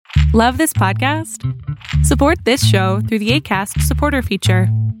Love this podcast? Support this show through the Acast supporter feature.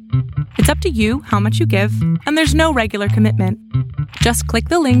 It's up to you how much you give, and there's no regular commitment. Just click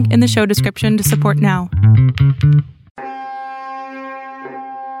the link in the show description to support now.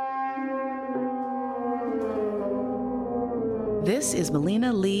 This is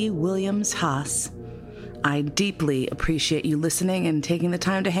Melina Lee Williams Haas. I deeply appreciate you listening and taking the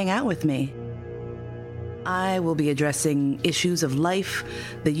time to hang out with me. I will be addressing issues of life,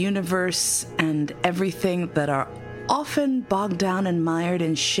 the universe, and everything that are often bogged down and mired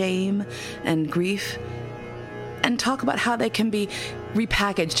in shame and grief, and talk about how they can be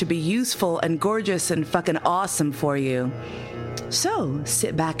repackaged to be useful and gorgeous and fucking awesome for you. So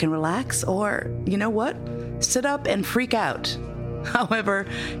sit back and relax, or you know what? Sit up and freak out. However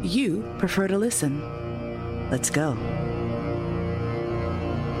you prefer to listen. Let's go.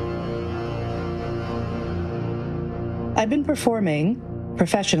 I've been performing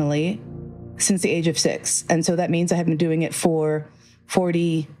professionally since the age of 6. And so that means I have been doing it for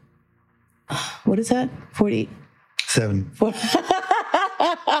 40, what is that? 47.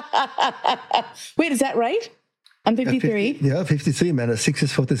 Wait, is that right? I'm 53? Yeah, 53 minus 6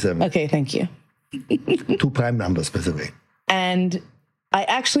 is 47. Okay, thank you. 2 prime numbers, by the way. And I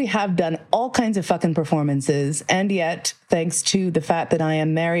actually have done all kinds of fucking performances. And yet, thanks to the fact that I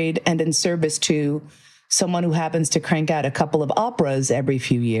am married and in service to someone who happens to crank out a couple of operas every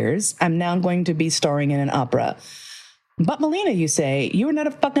few years, I'm now going to be starring in an opera. But Melina, you say, you're not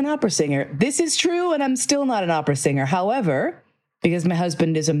a fucking opera singer. This is true, and I'm still not an opera singer. However, because my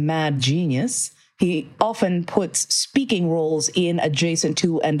husband is a mad genius, he often puts speaking roles in adjacent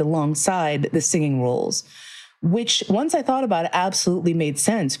to and alongside the singing roles, which once I thought about it, absolutely made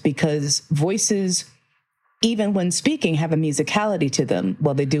sense, because voices, even when speaking, have a musicality to them.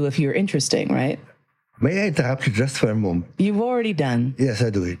 Well, they do if you're interesting, right? May I interrupt you just for a moment? You've already done. Yes, I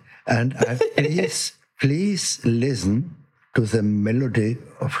do it. And please listen to the melody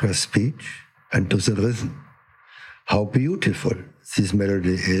of her speech and to the rhythm. How beautiful this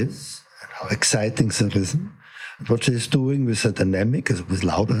melody is, and how exciting the rhythm. And what she is doing with the dynamic, with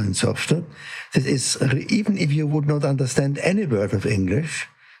louder and softer. This is, even if you would not understand any word of English,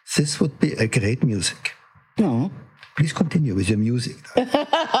 this would be a great music. No. Please continue with your music.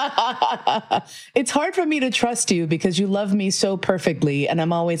 It's hard for me to trust you because you love me so perfectly. And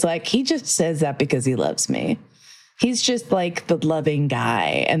I'm always like, he just says that because he loves me. He's just like the loving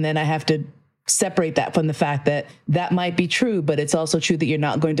guy. And then I have to separate that from the fact that that might be true, but it's also true that you're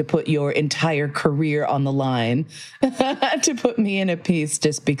not going to put your entire career on the line to put me in a piece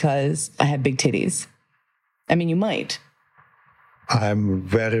just because I have big titties. I mean, you might. I'm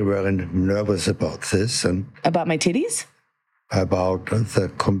very, very nervous about this. And about my titties? About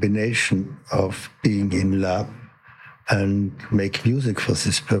the combination of being in love and make music for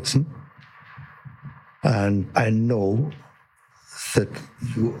this person. And I know that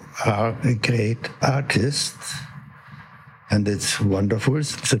you are a great artist, and it's wonderful.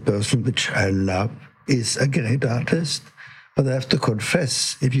 The person which I love is a great artist. But I have to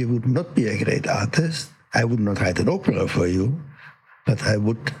confess, if you would not be a great artist, I would not write an opera for you. But I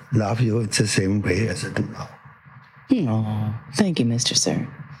would love you in the same way as I do now. Oh, thank you, Mr. Sir.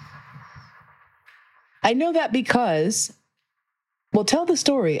 I know that because, well, tell the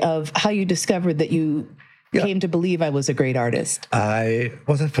story of how you discovered that you came to believe I was a great artist. I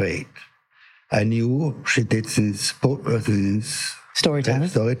was afraid. I knew she did these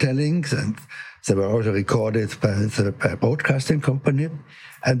storytellings, and they were also recorded by the broadcasting company,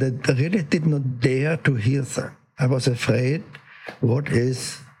 and I really did not dare to hear them. I was afraid. What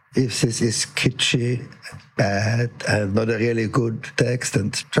is if this is kitschy and bad and not a really good text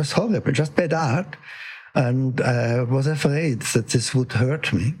and just horrible, just bad art? And I was afraid that this would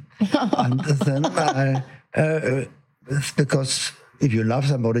hurt me. And then it's because if you love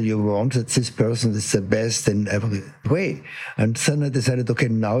somebody, you want that this person is the best in every way. And then I decided, okay,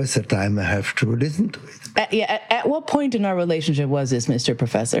 now is the time I have to listen to it. At what point in our relationship was this, Mr.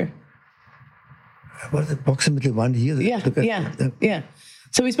 Professor? It was approximately 1 year. Yeah.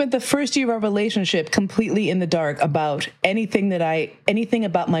 So we spent the first year of our relationship completely in the dark about anything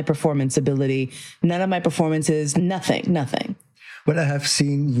about my performance ability. None of my performances, nothing. Well, I have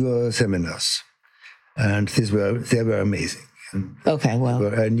seen your seminars, and they were amazing. Okay,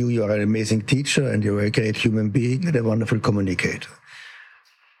 well. I knew you are an amazing teacher, and you were a great human being and a wonderful communicator.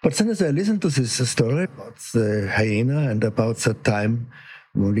 But then as I listened to this story about the hyena and about the time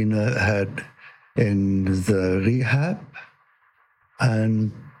Melina had in the rehab,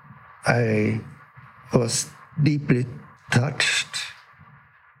 and I was deeply touched,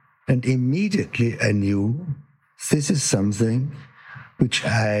 and immediately I knew this is something which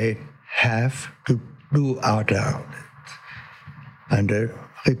I have to do out loud. And I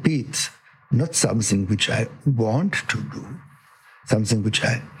repeat, not something which I want to do, something which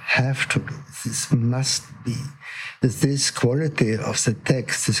I have to do. This must be. This quality of the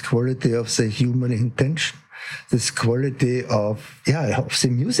text, this quality of the human intention, this quality of the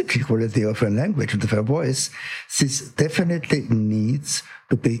musical quality of a language and of a voice, this definitely needs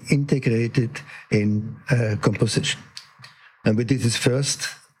to be integrated in composition. And we did this first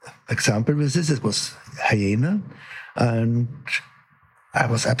example with this. It was Hyena, and I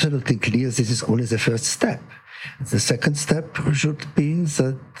was absolutely clear this is only the first step. The second step should be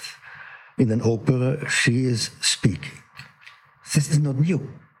that in an opera she is speaking. This is not new.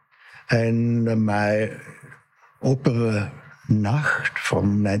 And my opera Nacht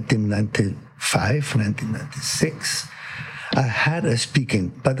from 1995, 1996, I had a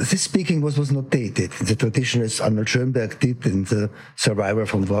speaking, but this speaking was not dated in the tradition as Arnold Schoenberg did in The Survivor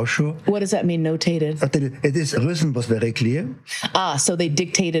from Warsaw. What does that mean, notated? It is, rhythm was very clear. So they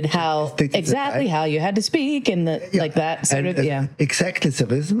dictated how you had to speak and like that sort of, Exactly the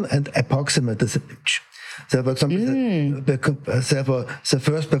rhythm and approximate the pitch. So, for example, the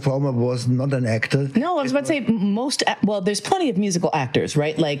first performer was not an actor. No, I was about to say there's plenty of musical actors,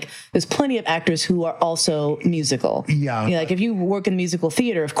 right? Like, there's plenty of actors who are also musical. Yeah. You know, like, if you work in musical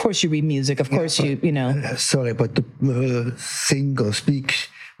theater, of course you read music. Of course you know. Sorry, but to sing or speak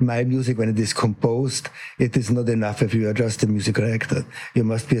my music when it is composed, it is not enough if you are just a musical actor. You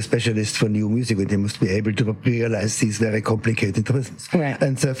must be a specialist for new music, and you must be able to realize these very complicated rhythms. Right.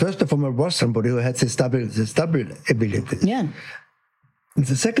 And the first performer was somebody who had this double ability. Yeah. And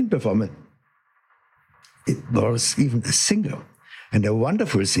the second performer, it was even a singer, and a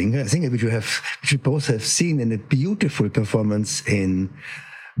wonderful singer, a singer which you both have seen in a beautiful performance in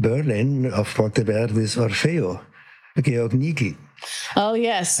Berlin of Monteverdi's Orfeo, Georg Nigl. Oh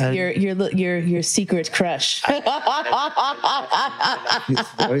yes, your secret crush.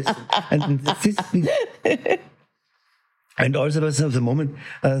 And also was the moment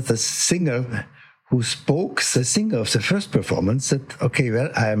the singer who spoke, the singer of the first performance, said, "Okay, well,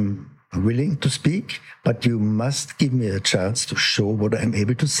 I'm willing to speak, but you must give me a chance to show what I'm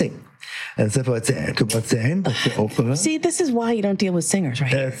able to sing." And therefore, towards the end of the opera, see, this is why you don't deal with singers,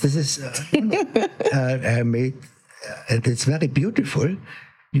 right? This is I made. And it's very beautiful.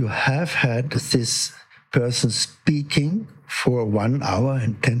 You have had this person speaking for 1 hour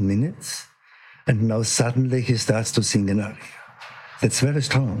and 10 minutes, and now suddenly he starts to sing an aria. That's very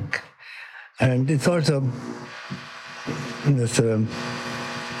strong. And it's also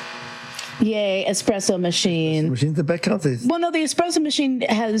Yay, espresso machine. Machine, the background is... Well, no, the espresso machine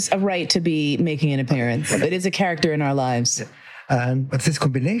has a right to be making an appearance. It is a character in our lives. Yeah. But this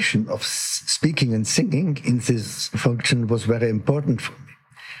combination of speaking and singing in this function was very important for me.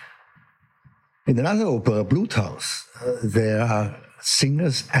 In another opera, Bluthaus, there are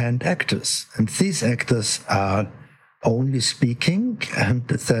singers and actors. And these actors are only speaking, and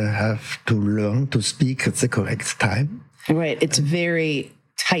they have to learn to speak at the correct time. Right. It's very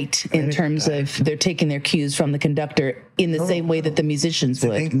tight in terms of they're taking their cues from the conductor in the same way that the musicians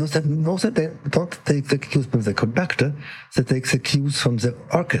would. They don't take the cues from the conductor, they take the cues from the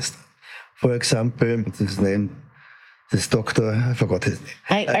orchestra. For example, this doctor, I forgot his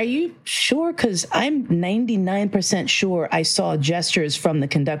name. Are you sure? Because I'm 99% sure I saw gestures from the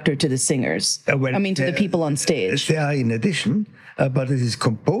conductor to the singers. To the people on stage. They are in addition, but it is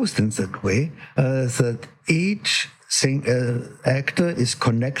composed in that way that each actor is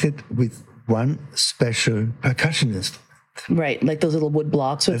connected with one special percussion instrument. Right, like those little wood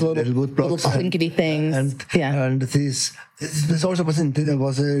blocks with little clinkety things. And this also was in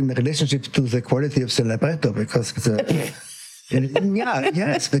relationship to the quality of the libretto, because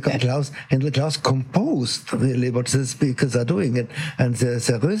because Henrik Klaus composed really what the speakers are doing, and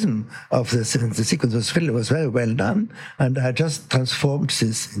the rhythm of the sequence was very well done, and I just transformed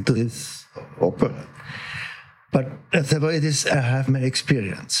this into this opera. But therefore, I have my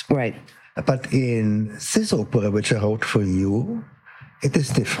experience. Right. But in this opera, which I wrote for you, it is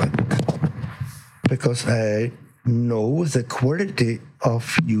different. Because I know the quality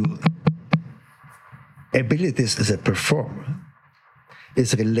of your abilities as a performer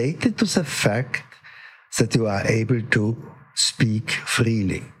is related to the fact that you are able to speak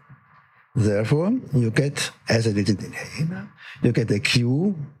freely. Therefore, you get, as I did it in Hyena, you get a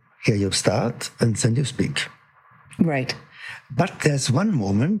cue, here you start, and then you speak. Right. But there's one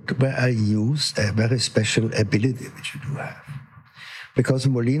moment where I use a very special ability which you do have. Because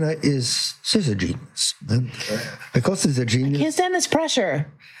Molina is a genius. And because he's a genius... I can't stand this pressure.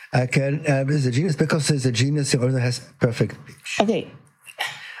 He's a genius because he's a genius, he also has perfect pitch. Okay,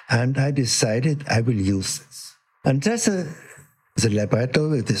 And I decided I will use this. And there's a libretto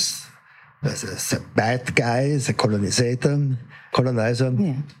with this. There's a bad guy, the colonizer,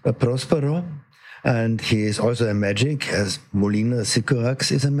 Prospero. And he is also a magic, as Molina Sycorax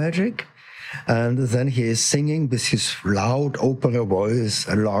is a magic. And then he is singing with his loud opera voice,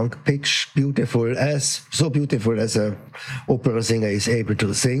 a long pitch, so beautiful as an opera singer is able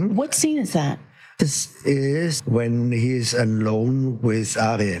to sing. What scene is that? This is when he is alone with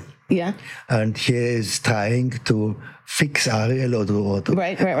Ariel. Yeah. And he is trying to fix Ariel or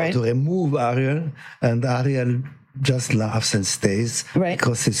to remove Ariel. And Ariel just laughs and stays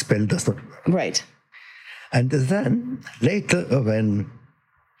because his spell does not work. Right. And then later when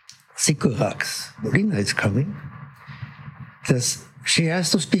Sycorax, Molina is coming, she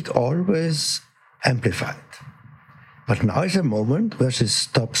has to speak always amplified. But now is a moment where she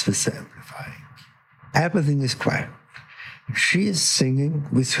stops with the amplifying. Everything is quiet. She is singing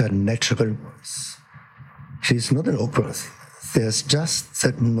with her natural voice. She is not an opera singer. There's just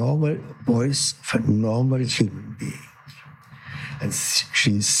that normal voice of a normal human being. And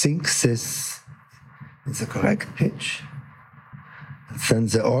she sings this in the correct pitch. And then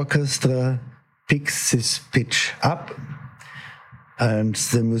the orchestra picks this pitch up and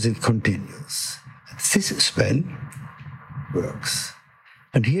the music continues. And this spell works.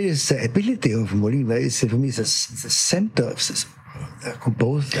 And here is the ability of Molina, for me, the center of this. They're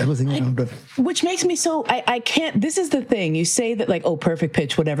composed, everything around it. Which makes me so, I can't, this is the thing. You say that like, oh, perfect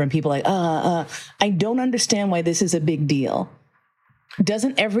pitch, whatever, and people are like, I don't understand why this is a big deal.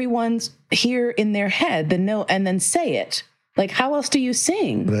 Doesn't everyone hear in their head the note and then say it? Like, how else do you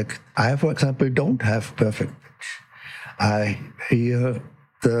sing? Like, I, for example, don't have perfect pitch. I hear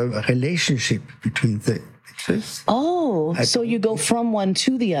the relationship between the pitches. Oh, so you go from one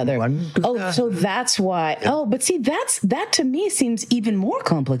to the other. So that's why. Yeah. Oh, but see, that to me seems even more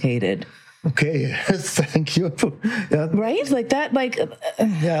complicated. Okay, yes, thank you. Right? Like that, like...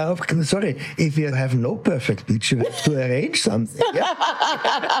 Yeah, sorry. If you have no perfect pitch, you have to arrange something.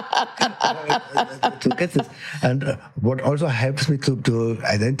 To get this. And what also helps me to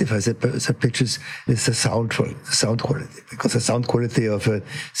identify the pitches is the sound quality. Because the sound quality of a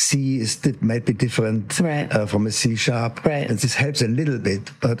C might be different from a C sharp. Right. And this helps a little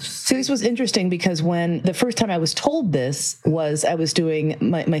bit. But so this was interesting because when the first time I was told this was I was doing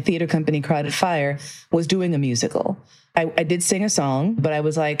my theater company, Crowded Fire, was doing a musical. I did sing a song, but I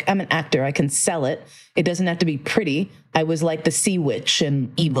was like, I'm an actor. I can sell it. It doesn't have to be pretty. I was like the sea witch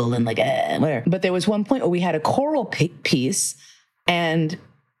and evil and like, whatever. But there was one point where we had a choral piece and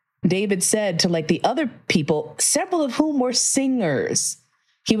David said to like the other people, several of whom were singers,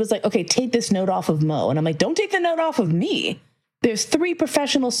 he was like, okay, take this note off of Mo. And I'm like, don't take the note off of me. There's 3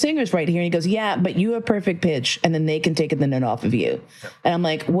 professional singers right here. And he goes, yeah, but you have perfect pitch. And then they can take the note off of you. And I'm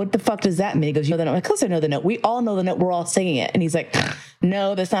like, what the fuck does that mean? He goes, you know the note? I'm like, of course I know the note. We all know the note. We're all singing it. And he's like,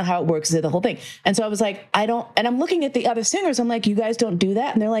 no, that's not how it works. It's the whole thing. And so I was like, I don't, and I'm looking at the other singers. I'm like, you guys don't do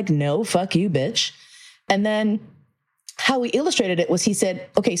that. And they're like, no, fuck you, bitch. And then how he illustrated it was he said,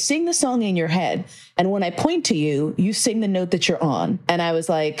 okay, sing the song in your head. And when I point to you, you sing the note that you're on. And I was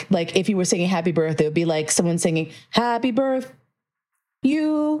like if you were singing Happy Birthday, it would be like someone singing Happy Birthday.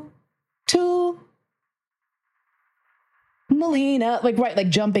 You to Molina, like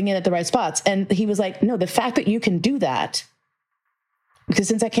jumping in at the right spots. And he was like, no, the fact that you can do that, because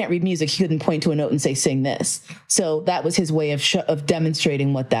since I can't read music, he couldn't point to a note and say, sing this. So that was his way of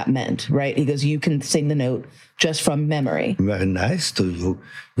demonstrating what that meant, right? He goes, you can sing the note just from memory. Very nice to you.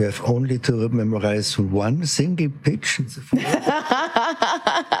 You have only to memorize one single pitch.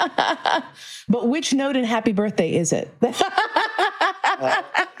 But which note in Happy Birthday is it?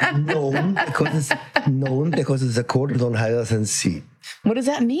 Known because it's a quarter tone higher than C. What does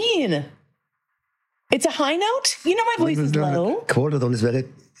that mean? It's a high note? You know my voice is low. Quarter tone is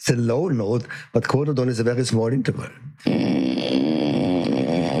it's a low note, but quarter tone is a very small interval.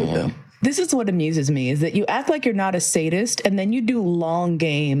 This is what amuses me, is that you act like you're not a sadist, and then you do long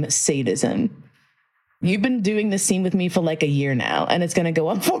game sadism. You've been doing this scene with me for like a year now, and it's going to go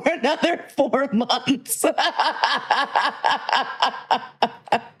on for another 4 months.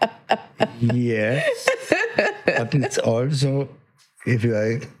 Yes. But it's also, if you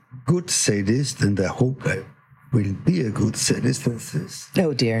are a good sadist, and I hope I will be a good sadist in this.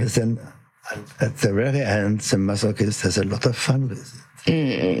 Oh, dear. Then at the very end, the masochist has a lot of fun with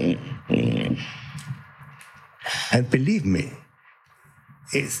it. And believe me,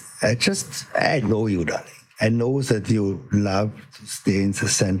 I know you, darling. I know that you love to stay in the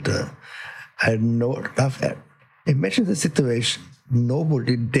center. I love that. Imagine the situation.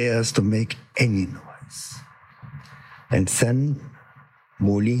 Nobody dares to make any noise. And then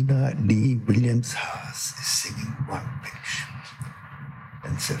Molina Lee Williams House is singing one pitch.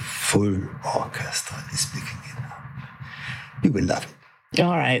 And the full orchestra is picking it up. You will love it.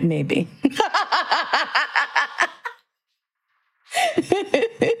 All right, maybe.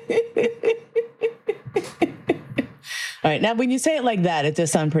 All right, now when you say it like that, it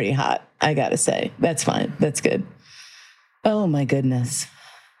does sound pretty hot, I gotta say. That's fine. That's good. Oh, my goodness.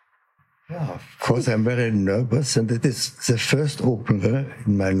 Yeah, of course, I'm very nervous, and it is the first opera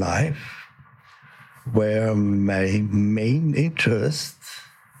in my life where my main interest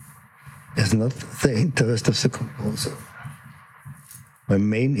is not the interest of the composer. My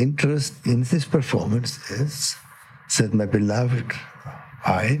main interest in this performance is that my beloved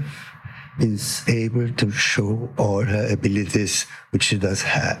wife is able to show all her abilities which she does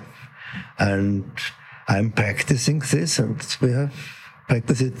have. And I'm practicing this, and we have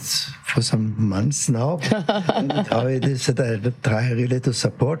practiced it for some months now. And how it is that I try really to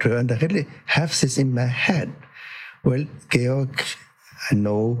support her, and I really have this in my head. Well, Georg, I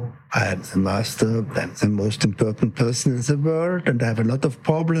know I am the master, I'm the most important person in the world, and I have a lot of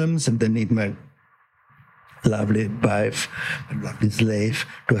problems, and I need my lovely wife, a lovely slave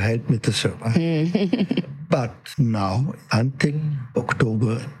to help me to survive. But now, until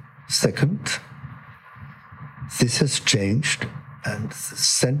October 2nd, this has changed, and the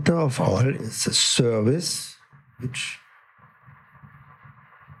center of all is a service which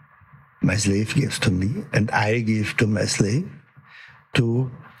my slave gives to me, and I give to my slave,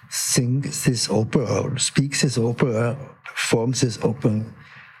 to sing this opera, or speak this opera, perform this opera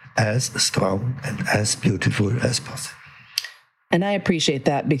as strong and as beautiful as possible. And I appreciate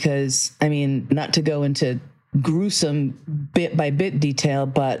that because, I mean, not to go into gruesome bit by bit detail,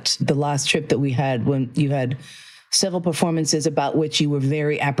 but the last trip that we had when you had several performances about which you were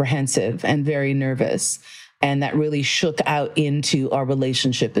very apprehensive and very nervous, and that really shook out into our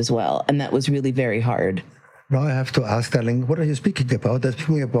relationship as well. And that was really very hard. Now I have to ask, darling, what are you speaking about? Are you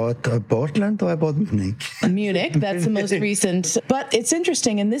speaking about Portland or about Munich? Munich, that's the most recent. But it's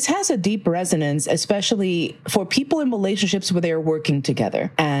interesting, and this has a deep resonance, especially for people in relationships where they're working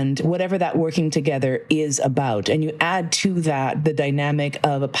together and whatever that working together is about. And you add to that the dynamic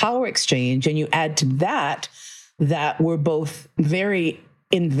of a power exchange, and you add to that we're both very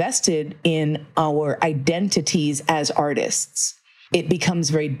invested in our identities as artists. It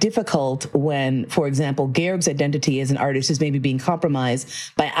becomes very difficult when, for example, Georg's identity as an artist is maybe being compromised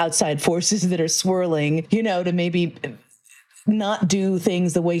by outside forces that are swirling, to maybe not do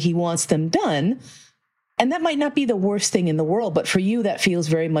things the way he wants them done. And that might not be the worst thing in the world, but for you, that feels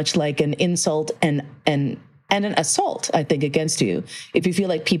very much like an insult and an assault, I think, against you, if you feel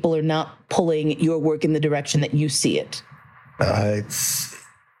like people are not pulling your work in the direction that you see it. It's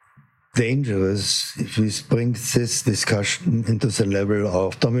dangerous if we bring this discussion into the level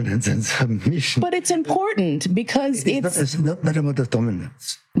of dominance and submission. But it's important because it's not about the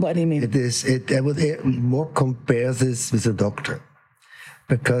dominance. What do you mean? I would more compare this with a doctor,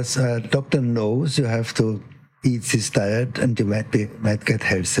 because a doctor knows you have to eat this diet and you might get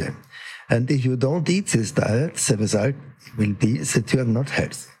healthy. And if you don't eat this diet, the result will be that you are not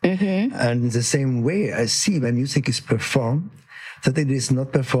healthy. Mm-hmm. And in the same way, I see when music is performed, that it is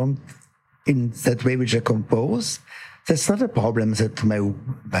not performed in that way which I compose. That's not a problem that my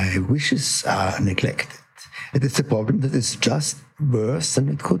wishes are neglected. It is a problem that is just worse than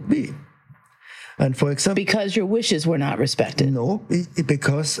it could be. And for example... Because your wishes were not respected. No,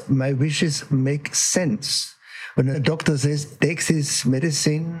 because my wishes make sense. When a doctor says, take this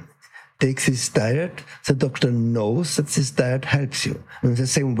medicine, take this diet, the doctor knows that this diet helps you. In the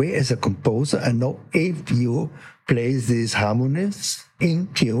same way as a composer, I know if you play these harmonies in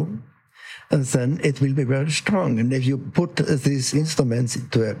tune, and then it will be very strong. And if you put these instruments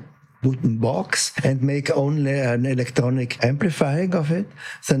into a wooden box and make only an electronic amplifying of it,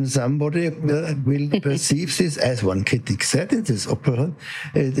 then somebody will perceive this, as one critic said in this opera,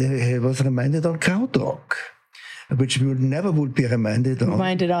 he was reminded on krautrock, which never would be reminded on...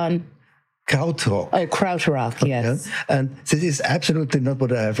 Reminded on? Krautrock. Oh, krautrock, yes. Yeah? And this is absolutely not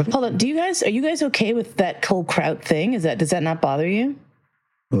what I have. Hold on, are you guys okay with that whole kraut thing? Does that not bother you?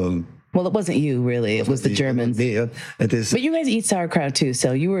 Well, it wasn't you, really. It was the Germans. Yeah, it is. But you guys eat sauerkraut, too,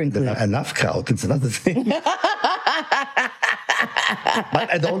 so you were included. I love kraut. It's another thing.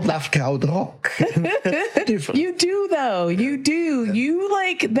 But I don't love krautrock. You do, though. You do. You,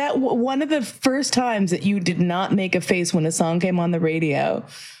 like, that one of the first times that you did not make a face when a song came on the radio,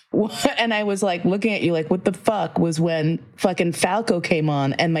 and I was like looking at you like, what the fuck, was when fucking Falco came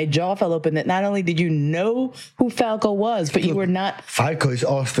on, and my jaw fell open that not only did you know who Falco was, but you were not... Falco is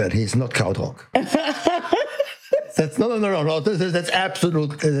Austrian, he's not krautrock. That's no. That's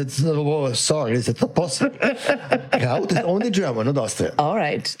absolute. That's sorry. Is it not possible? Kraut is only German, not Austrian. All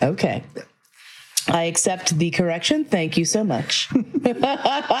right. Okay. I accept the correction. Thank you so much.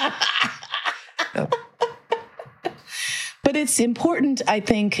 But it's important, I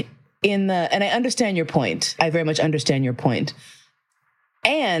think, and I understand your point. I very much understand your point.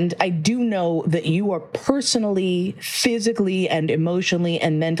 And I do know that you are personally, physically, and emotionally,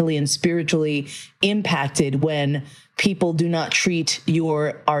 and mentally, and spiritually impacted when people do not treat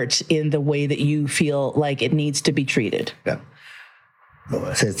your art in the way that you feel like it needs to be treated. Yeah. No,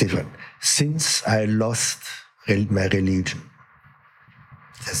 I say it's different. Since I lost my religion,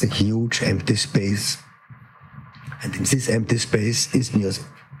 there's a huge empty space. And in this empty space is music.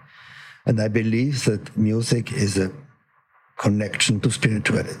 And I believe that music is a connection to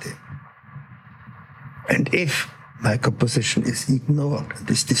spirituality. And if my composition is ignored and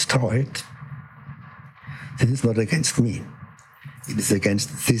is destroyed, it is not against me. It is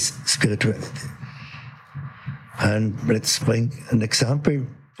against this spirituality. And let's bring an example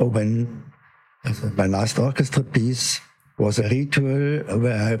of when my last orchestra piece was a ritual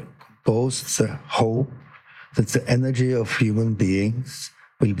where I composed the hope that the energy of human beings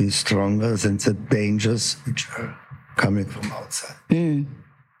will be stronger than the dangers which are coming from outside.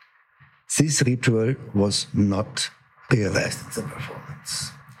 This ritual was not realized in the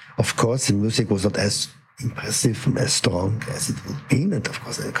performance. Of course, the music was not as impressive and as strong as it would be, and of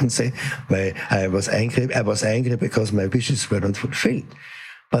course I can say I was angry because my wishes were not fulfilled.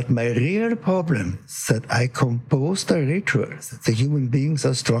 But my real problem is that I composed a ritual that the human beings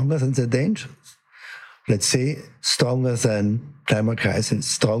are stronger than the dangers. Let's say stronger than climate crisis,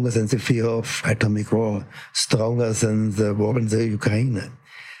 stronger than the fear of atomic war, stronger than the war in the Ukraine.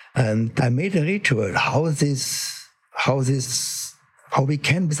 And I made a ritual how we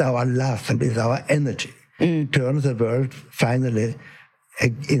can, with our love and with our energy, turn the world finally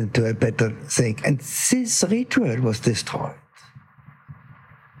into a better thing. And this ritual was destroyed.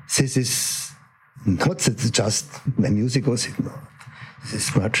 This is not just my music was ignored. This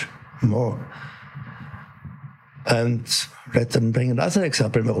is much more. And let them bring another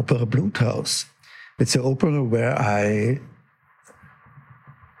example, my opera Bluthaus. It's an opera where I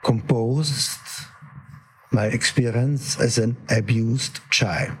composed my experience as an abused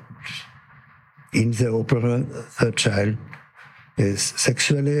child. In the opera, the child is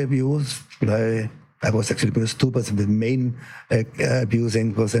sexually abused. I was sexually abused too, but the main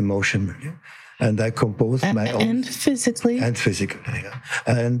abusing was emotionally. And I composed my own. And physically. And physically, yeah.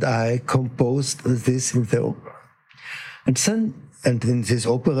 And I composed this in the opera. And in this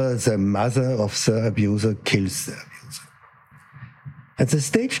opera, the mother of the abuser kills the abuser. And the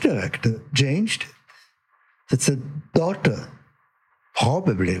stage director changed it. That the daughter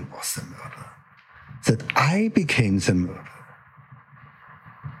probably was the murderer. That I became the murderer.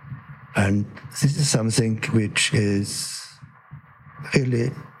 And this is something which is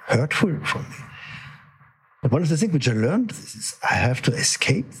really hurtful for me. But one of the things which I learned is I have to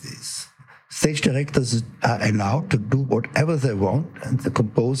escape this. Stage directors are allowed to do whatever they want, and the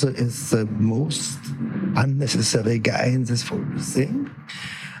composer is the most unnecessary guy in this whole thing.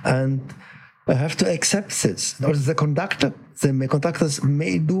 And I have to accept this. Also, the conductors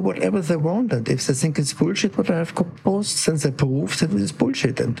may do whatever they want, and if they think it's bullshit what I have composed, then they prove that it is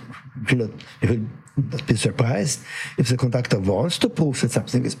bullshit. And you will not be surprised if the conductor wants to prove that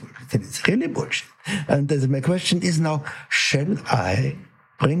something is bullshit, then it's really bullshit. And my question is now, shall I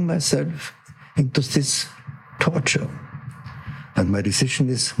bring myself into this torture? And my decision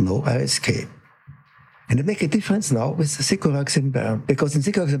is, no, I escape. And it makes a difference now with the Sycorax in Bern. Because in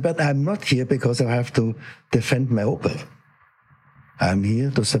Sycorax in Bern, I'm not here because I have to defend my opera. I'm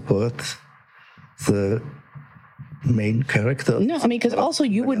here to support the main character. No, I mean, because also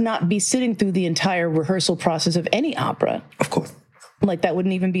you would not be sitting through the entire rehearsal process of any opera. Of course. Like, that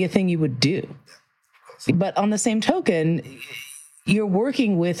wouldn't even be a thing you would do. But on the same token, you're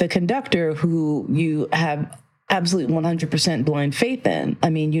working with a conductor who you have absolute 100% blind faith in. I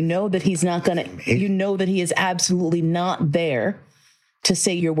mean, you know that he's not going to, you know that he is absolutely not there to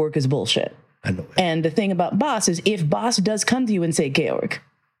say your work is bullshit. I know. And the thing about Bas is, if Bas does come to you and say, Georg,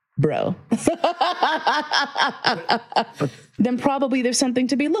 bro, then probably there's something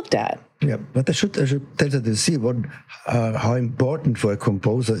to be looked at. Yeah, but I should tell you to see how important for a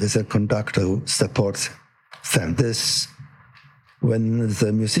composer is a conductor who supports them. When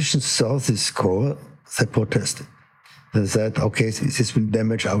the musicians saw this score, they protested. They said, okay, this will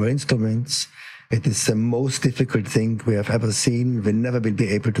damage our instruments. It is the most difficult thing we have ever seen. We never will be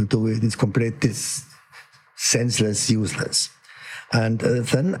able to do it. It's completely senseless, useless. And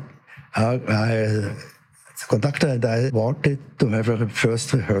then The conductor and I wanted to have a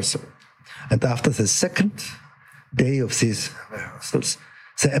first rehearsal. And after the second day of these rehearsals,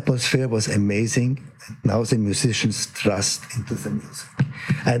 the atmosphere was amazing. And now the musicians trust into the music.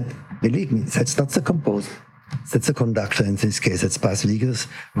 And believe me, that's not the composer. That's the conductor in this case. That's Bas Liegers,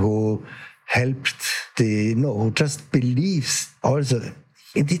 who helped who just believes also.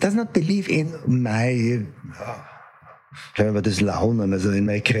 And he does not believe in my, in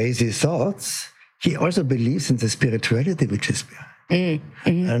my crazy thoughts. He also believes in the spirituality which is behind.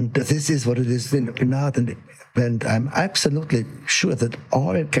 And this is what it is in art. And I'm absolutely sure that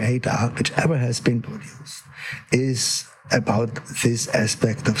all great art which ever has been produced is about this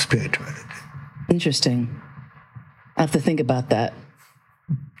aspect of spirituality. Interesting. I have to think about that.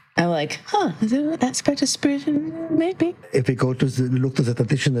 I'm like, is there an aspect of spirituality? Maybe. If we go to look to the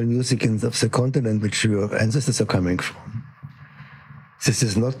traditional music of the continent which your ancestors are coming from, this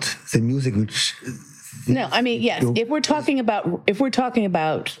is not the music which. No, I mean, yes. If we're talking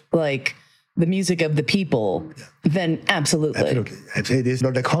about like the music of the people, then absolutely. Absolutely. It is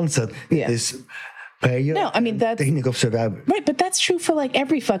not a concert. Yeah. It is prayer. No, I mean that's technique of survival. Right, but that's true for like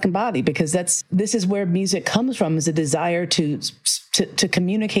every fucking body, because this is where music comes from, is a desire to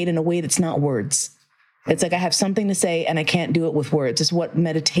communicate in a way that's not words. It's like I have something to say and I can't do it with words. It's what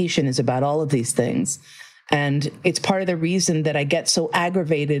meditation is about, all of these things. And it's part of the reason that I get so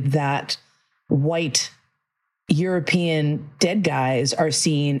aggravated that white European dead guys are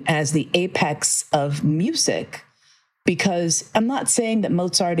seen as the apex of music. Because I'm not saying that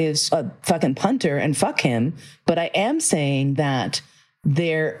Mozart is a fucking punter and fuck him, but I am saying that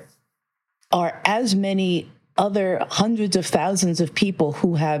there are as many other hundreds of thousands of people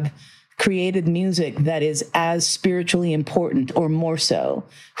who have created music that is as spiritually important or more so,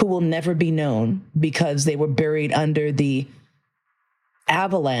 who will never be known because they were buried under the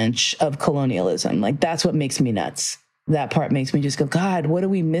avalanche of colonialism. Like, that's what makes me nuts. That part makes me just go, God, what are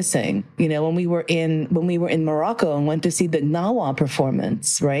we missing? You know, when we were in Morocco and went to see the Gnawa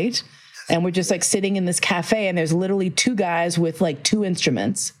performance, right? And we're just like sitting in this cafe and there's literally two guys with like two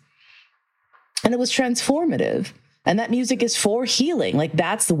instruments. And it was transformative. And that music is for healing. Like,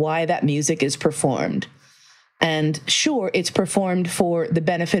 that's why that music is performed. And sure, it's performed for the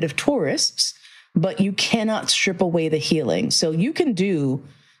benefit of tourists, but you cannot strip away the healing. So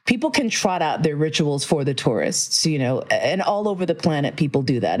people can trot out their rituals for the tourists, you know, and all over the planet, people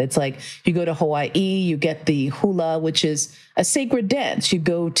do that. It's like you go to Hawaii, you get the hula, which is a sacred dance. You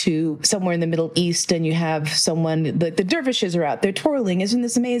go to somewhere in the Middle East and you have someone, the dervishes are out, they're twirling. Isn't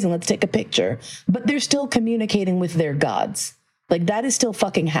this amazing? Let's take a picture. But they're still communicating with their gods. Like, that is still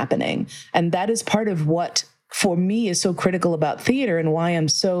fucking happening. And that is part of what, for me, is so critical about theater and why I'm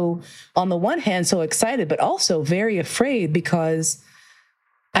so, on the one hand, so excited, but also very afraid, because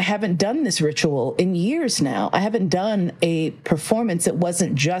I haven't done this ritual in years now. I haven't done a performance that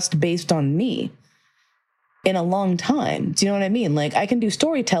wasn't just based on me in a long time. Do you know what I mean? Like, I can do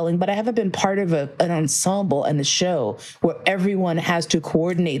storytelling, but I haven't been part of an ensemble and a show where everyone has to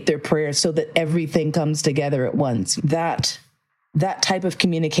coordinate their prayers so that everything comes together at once. That type of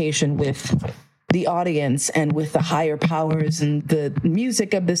communication with the audience and with the higher powers and the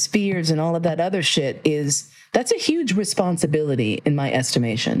music of the spheres and all of that other shit that's a huge responsibility in my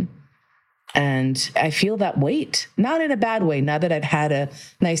estimation. And I feel that weight, not in a bad way, now that I've had a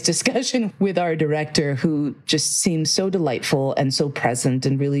nice discussion with our director, who just seems so delightful and so present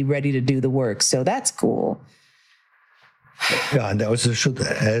and really ready to do the work. So that's cool. Yeah, and I also should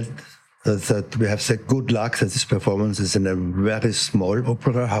add that we have the good luck that this performance is in a very small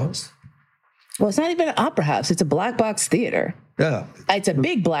opera house. Well, it's not even an opera house. It's a black box theater. Yeah. It's a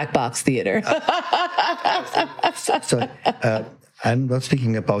big black box theater. So I'm not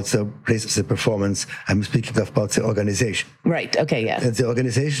speaking about the place of the performance. I'm speaking about the organization. Right. Okay. Yeah. And the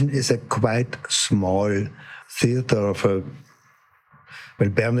organization is a quite small theater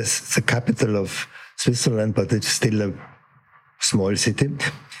Bern is the capital of Switzerland, but it's still a small city.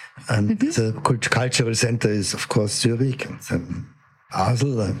 And the cultural center is, of course, Zurich, and then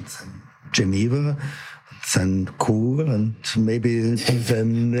Basel, and then Geneva, and Chur, and maybe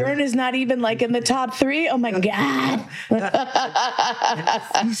then... Bern is not even like in the top 3? Oh my God.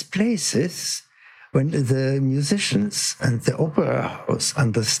 These places, when the musicians and the opera house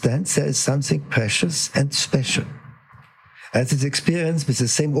understand there is something precious and special. I had this experience with the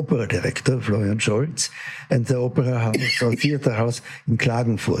same opera director, Florian Scholz, and the opera house or theater house in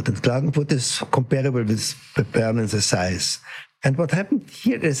Klagenfurt. And Klagenfurt is comparable with Bern in the size. And what happened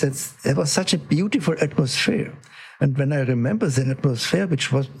here is that there was such a beautiful atmosphere. And when I remember the atmosphere,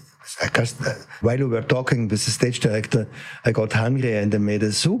 which was While we were talking with the stage director, I got hungry and I made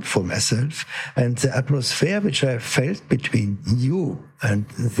a soup for myself. And the atmosphere which I felt between you and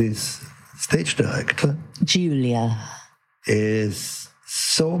this stage director, Julia, is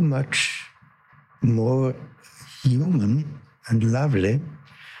so much more human and lovely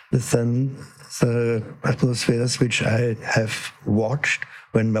than the atmospheres which I have watched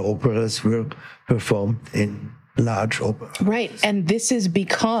when my operas were performed in large opera. Right. And this is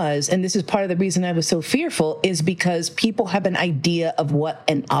because, and this is part of the reason I was so fearful, is because people have an idea of what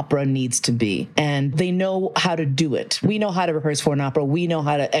an opera needs to be. And they know how to do it. We know how to rehearse for an opera. We know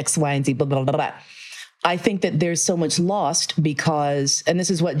how to X, Y, and Z, blah, blah, blah, blah. I think that there's so much lost because, and this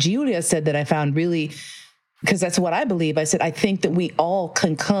is what Julia said that I found really, because that's what I believe. I said, I think that we all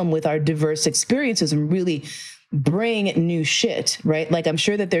can come with our diverse experiences and really bring new shit, right? Like, I'm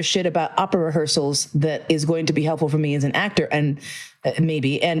sure that there's shit about opera rehearsals that is going to be helpful for me as an actor, and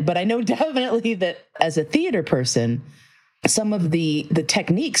but I know definitely that as a theater person, some of the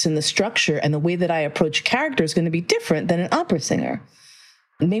techniques and the structure and the way that I approach character is going to be different than an opera singer.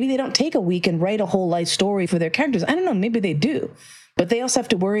 Maybe they don't take a week and write a whole life story for their characters. I don't know, maybe they do. But they also have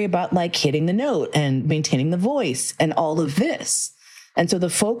to worry about like hitting the note and maintaining the voice and all of this. And so the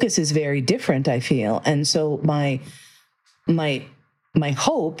focus is very different, I feel. And so my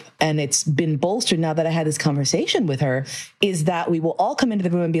hope, and it's been bolstered now that I had this conversation with her, is that we will all come into the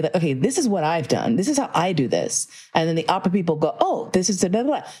room and be like, okay, this is what I've done. This is how I do this. And then the opera people go, oh, this is blah, blah,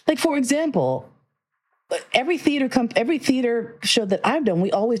 blah. Like, for example, every theater show that I've done,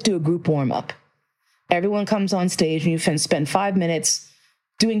 we always do a group warm up. Everyone comes on stage and you can spend 5 minutes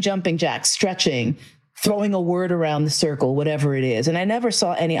doing jumping jacks, stretching, throwing a word around the circle, whatever it is. And I never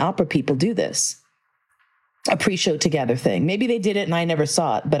saw any opera people do this, a pre-show together thing. Maybe they did it and I never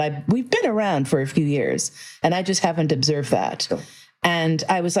saw it, but we've been around for a few years and I just haven't observed that. Sure. And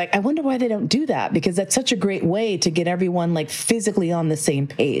I was like, I wonder why they don't do that, because that's such a great way to get everyone like physically on the same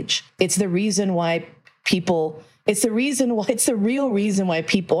page. It's the reason why it's the real reason why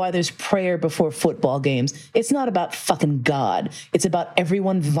there's prayer before football games. It's not about fucking God. It's about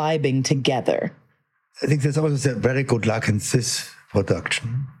everyone vibing together. I think there's also very good luck in this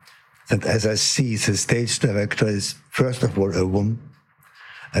production. And as I see, the stage director is, first of all, a woman,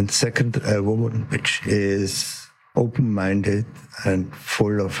 and second, a woman which is open-minded and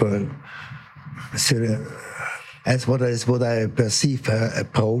full of as what I perceive her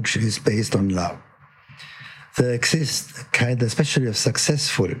approach is based on love. There exists a kind, especially of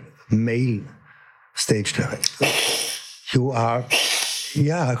successful male stage directors who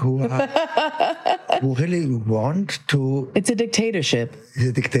really want to. It's a dictatorship. It's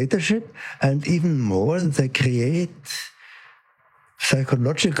a dictatorship, and even more, they create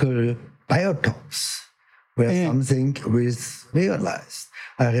psychological biotopes where something is realized.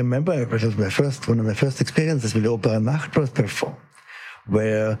 I remember it was one of my first experiences with Opera Nacht was performed,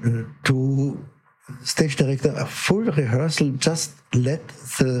 where two stage director, a full rehearsal, just let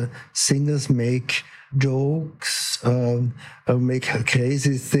the singers make jokes, make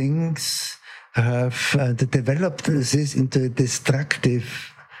crazy things, developed this into a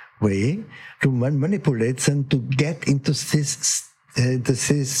destructive way to manipulate them to get into this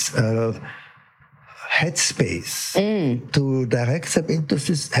headspace, to direct them into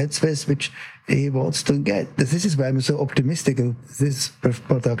this headspace which he wants to get. This is why I'm so optimistic in this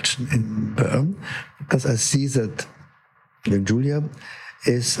production in Bern, because I see that Julia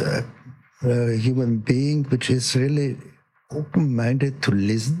is a human being which is really open-minded to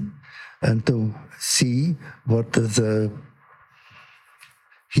listen and to see what the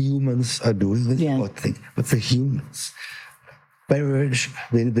humans are doing with what the humans.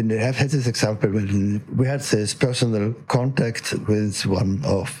 When we have had this example, when we had this personal contact with one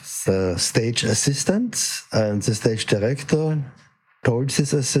of the stage assistants, and the stage director told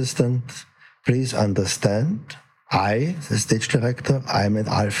this assistant, please understand, I, the stage director, I'm an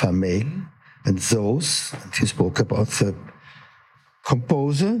alpha male, and he spoke about the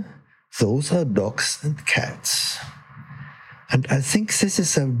composer, those are dogs and cats. And I think this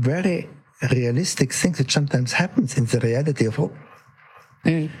is a very realistic thing that sometimes happens in the reality of opera.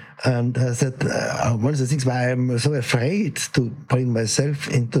 And one of the things why I'm so afraid to bring myself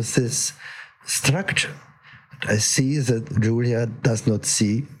into this structure. I see that Julia does not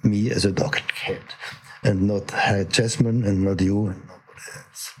see me as a dog and cat, and not Jasmine, and not you, and nobody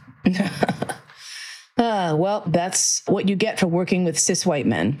else. Well, that's what you get for working with cis white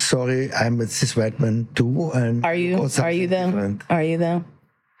men. Sorry, I'm a cis white man too. And are you? Are you though? Different. Are you though?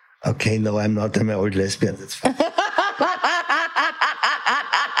 Okay, no, I'm not. I'm an old lesbian. That's fine.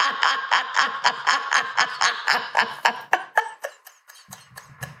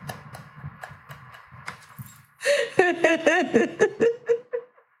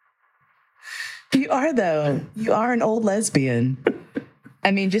 You are, though. You are an old lesbian.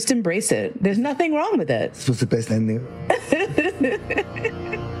 I mean, just embrace it. There's nothing wrong with it. This was the best ending.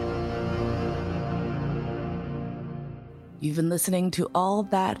 You've been listening to All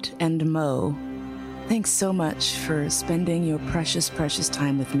That and Mo. Thanks so much for spending your precious, precious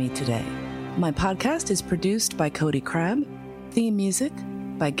time with me today. My podcast is produced by Cody Crabb. Theme music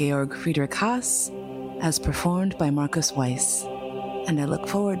by Georg Friedrich Haas, as performed by Marcus Weiss. And I look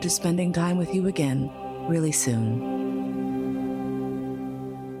forward to spending time with you again really soon.